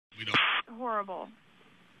horrible.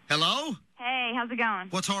 Hello? Hey, how's it going?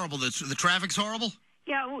 What's horrible? The traffic's horrible?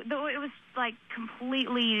 Yeah, it was like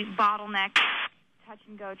completely bottlenecked,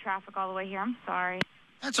 touch-and-go traffic all the way here. I'm sorry.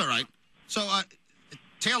 That's all right. So,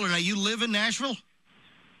 Taylor, now you live in Nashville?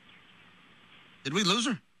 Did we lose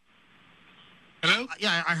her? Hello?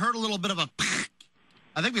 Yeah, I heard a little bit of a...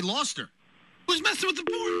 I think we lost her. Who's messing with the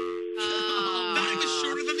board? That was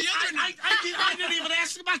shorter than the other. I didn't even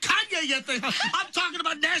ask about Kanye yet. I'm talking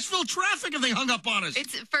about Nashville traffic if they hung up on us.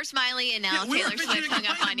 It's first Miley and now we Taylor Swift hung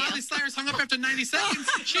up on you. Miley Cyrus hung up after 90 seconds.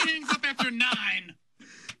 She hangs up after 9.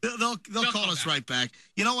 They'll call us right back.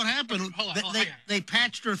 You know what happened? Hold on, they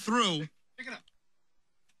patched her through. Pick it up.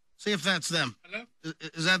 See if that's them. Hello?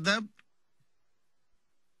 Is that them?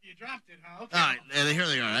 You dropped it, huh? Okay. All right, here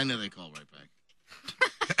they are. I know they called right back.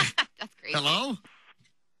 That's crazy. Hello?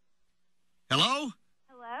 Hello?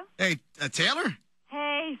 Hello? Hey, Taylor?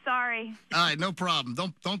 Hey, sorry. All right, no problem.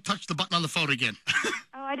 Don't touch the button on the phone again.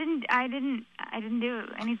 Oh, I didn't do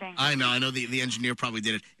anything. I know. The engineer probably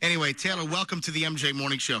did it. Anyway, Taylor, welcome to the MJ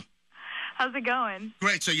Morning Show. How's it going?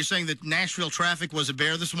 Great. So you're saying that Nashville traffic was a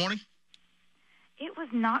bear this morning? It was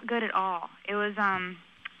not good at all. It was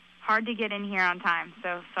hard to get in here on time,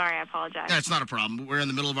 so sorry, I apologize. That's not a problem. We're in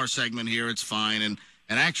the middle of our segment here. It's fine. And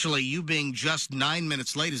actually, you being just 9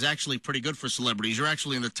 minutes late is actually pretty good for celebrities. You're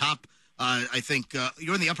actually in the top, I think,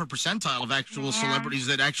 you're in the upper percentile of actual celebrities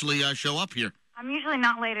that actually show up here. I'm usually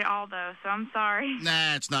not late at all, though, so I'm sorry.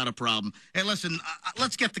 Nah, it's not a problem. Hey, listen,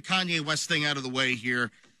 let's get the Kanye West thing out of the way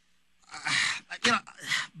here.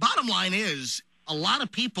 Bottom line is, a lot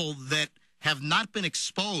of people that have not been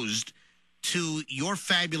exposed to your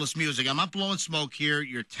fabulous music. I'm not blowing smoke here.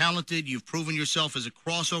 You're talented. You've proven yourself as a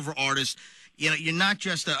crossover artist. You're not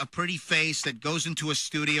just a pretty face that goes into a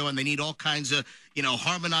studio and they need all kinds of,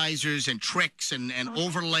 harmonizers and tricks and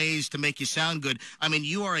overlays to make you sound good. I mean,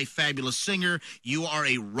 you are a fabulous singer. You are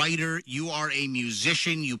a writer. You are a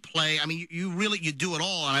musician. You play. I mean, you do it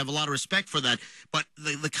all, and I have a lot of respect for that. But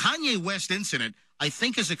the Kanye West incident, I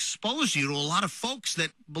think, has exposed you to a lot of folks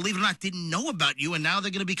that, believe it or not, didn't know about you, and now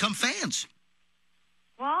they're going to become fans.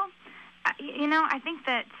 Well, I think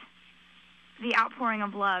that the outpouring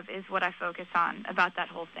of love is what I focus on about that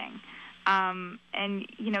whole thing. And,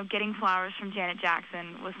 getting flowers from Janet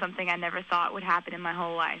Jackson was something I never thought would happen in my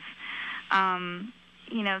whole life.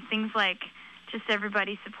 Things like just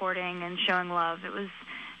everybody supporting and showing love. It was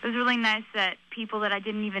really nice that people that I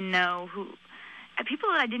didn't even know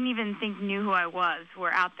people that I didn't even think knew who I was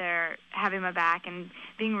were out there having my back and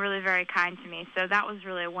being really very kind to me. So that was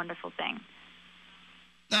really a wonderful thing.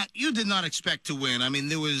 Now, you did not expect to win. I mean,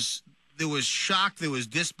 there was shock, there was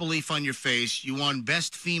disbelief on your face. You won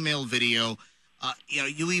Best Female Video.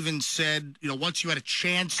 You even said, once you had a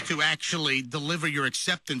chance to actually deliver your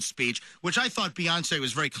acceptance speech, which I thought Beyonce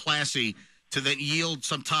was very classy to then yield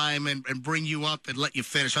some time and bring you up and let you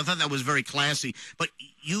finish. I thought that was very classy. But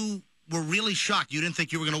you were really shocked. You didn't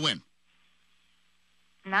think you were going to win.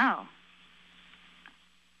 No.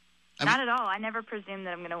 Not at all. I never presumed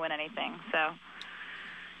that I'm going to win anything. So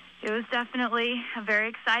it was definitely a very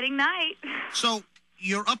exciting night. So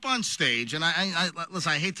you're up on stage, and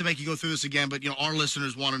listen, I hate to make you go through this again, but our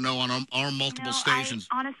listeners want to know on our multiple stations.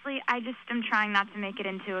 Honestly, I just am trying not to make it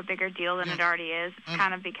into a bigger deal than it already is. It's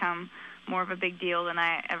kind of become more of a big deal than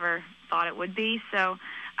I ever thought it would be. So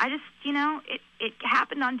I just, it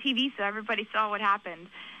happened on TV, so everybody saw what happened.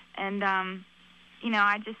 And,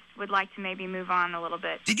 I just would like to maybe move on a little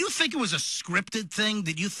bit. Did you think it was a scripted thing?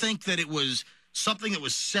 Did you think that it was something that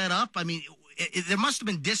was set up? I mean, there must have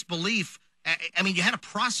been disbelief. I mean, you had a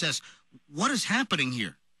process. What is happening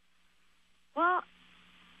here? Well,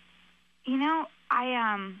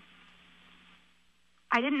 I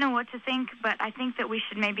didn't know what to think, but I think that we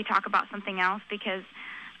should maybe talk about something else because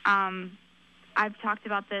I've talked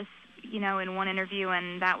about this, in one interview,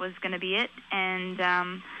 and that was going to be it. And,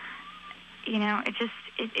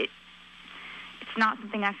 it's not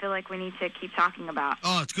something I feel like we need to keep talking about.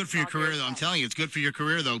 Oh, it's good for your career, though. I'm telling you, it's good for your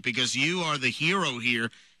career, though, because you are the hero here.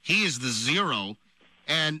 He is the zero.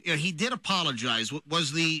 And he did apologize.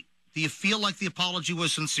 Do you feel like the apology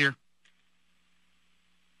was sincere?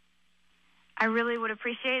 I really would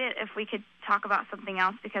appreciate it if we could talk about something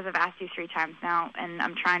else because I've asked you 3 times now, and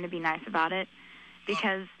I'm trying to be nice about it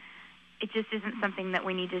because it just isn't something that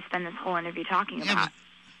we need to spend this whole interview talking about.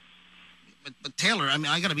 But Taylor, I mean,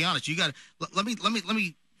 I got to be honest. You got let me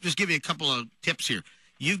just give you a couple of tips here.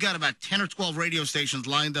 You've got about 10 or 12 radio stations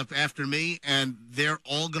lined up after me, and they're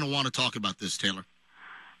all going to want to talk about this, Taylor.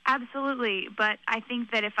 Absolutely, but I think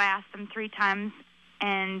that if I asked them 3 times,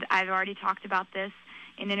 and I've already talked about this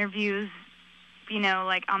in interviews,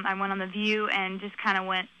 like I went on The View and just kind of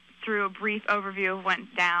went through a brief overview of what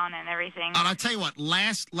went down and everything. And I'll tell you what,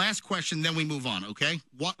 last question, then we move on, okay?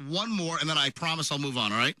 One more, and then I promise I'll move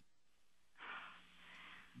on, all right?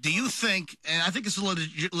 Do you think, and I think it's a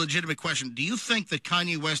legitimate question, do you think that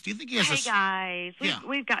Kanye West, do you think he has Hey, guys,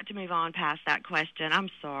 we've got to move on past that question. I'm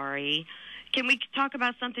sorry. Can we talk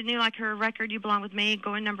about something new, like her record, You Belong With Me,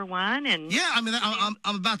 going #1? And yeah, I mean,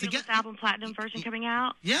 I'm about to get... this album platinum version coming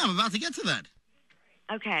out? Yeah, I'm about to get to that.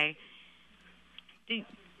 Okay.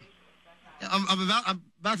 I'm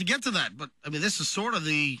about to get to that, but I mean, this is sort of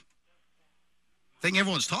the thing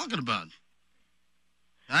everyone's talking about.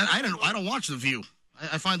 I don't watch The View.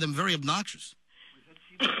 I find them very obnoxious.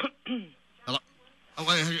 Hello?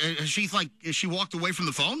 Has she walked away from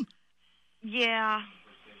the phone? Yeah.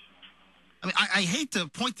 I mean, I hate to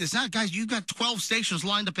point this out, guys. You've got 12 stations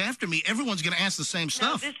lined up after me. Everyone's going to ask the same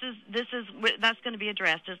stuff. No, that's going to be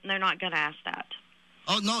addressed. They're not going to ask that.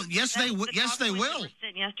 Oh no! Yes, they will. Yes, they will.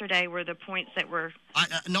 Yesterday were the points that were.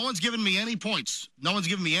 No one's given me any points. No one's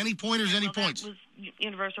given me any pointers, any points.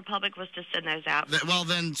 Universal Public was to send those out. Well,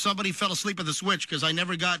 then somebody fell asleep at the switch because I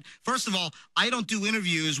never got. First of all, I don't do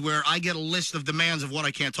interviews where I get a list of demands of what I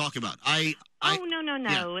can't talk about. No.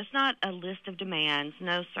 Yeah. It's not a list of demands.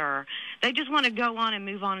 No, sir. They just want to go on and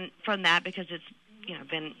move on from that because it's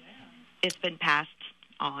been passed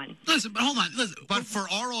on. Listen, but hold on. Listen, but for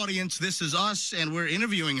our audience, this is us, and we're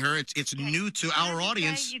interviewing her. It's new to our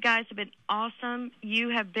audience. You guys have been awesome. You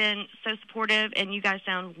have been so supportive, and you guys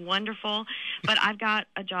sound wonderful. But I've got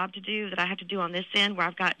a job to do that I have to do on this end, where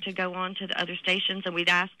I've got to go on to the other stations, and we'd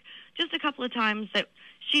asked just a couple of times that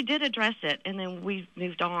she did address it, and then we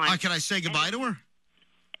moved on. Can I say goodbye to her?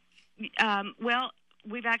 Well,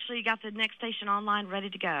 we've actually got the next station online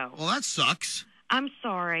ready to go. Well, that sucks. I'm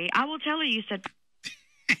sorry. I will tell her you said.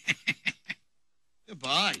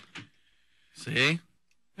 Goodbye. See?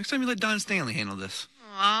 Next time you let Don Stanley handle this.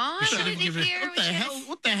 Aw, I didn't hear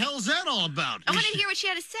What the hell is that all about? I want to hear what she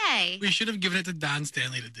had to say. We should have given it to Don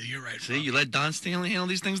Stanley to do. You're right. See, you let Don Stanley handle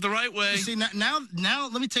these things the right way. You see, now,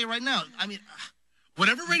 let me tell you right now. I mean,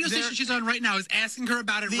 whatever radio station she's on right now is asking her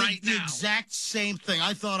about it right now. The exact same thing.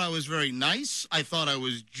 I thought I was very nice. I thought I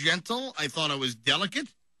was gentle. I thought I was delicate.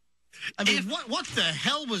 I mean, what the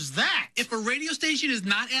hell was that? If a radio station is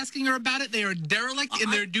not asking her about it, they are derelict in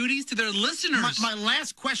their duties to their listeners. My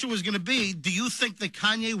last question was going to be, do you think that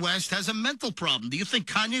Kanye West has a mental problem? Do you think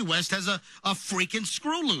Kanye West has a freaking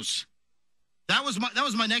screw loose? That was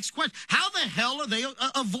my next question. How the hell are they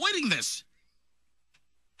avoiding this?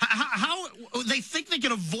 How they think they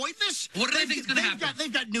can avoid this? What do they think is going to happen?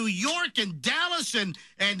 They've got New York and Dallas and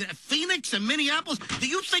Phoenix and Minneapolis. Do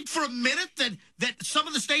you think for a minute that some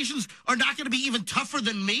of the stations are not going to be even tougher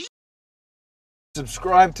than me?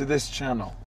 Subscribe to this channel.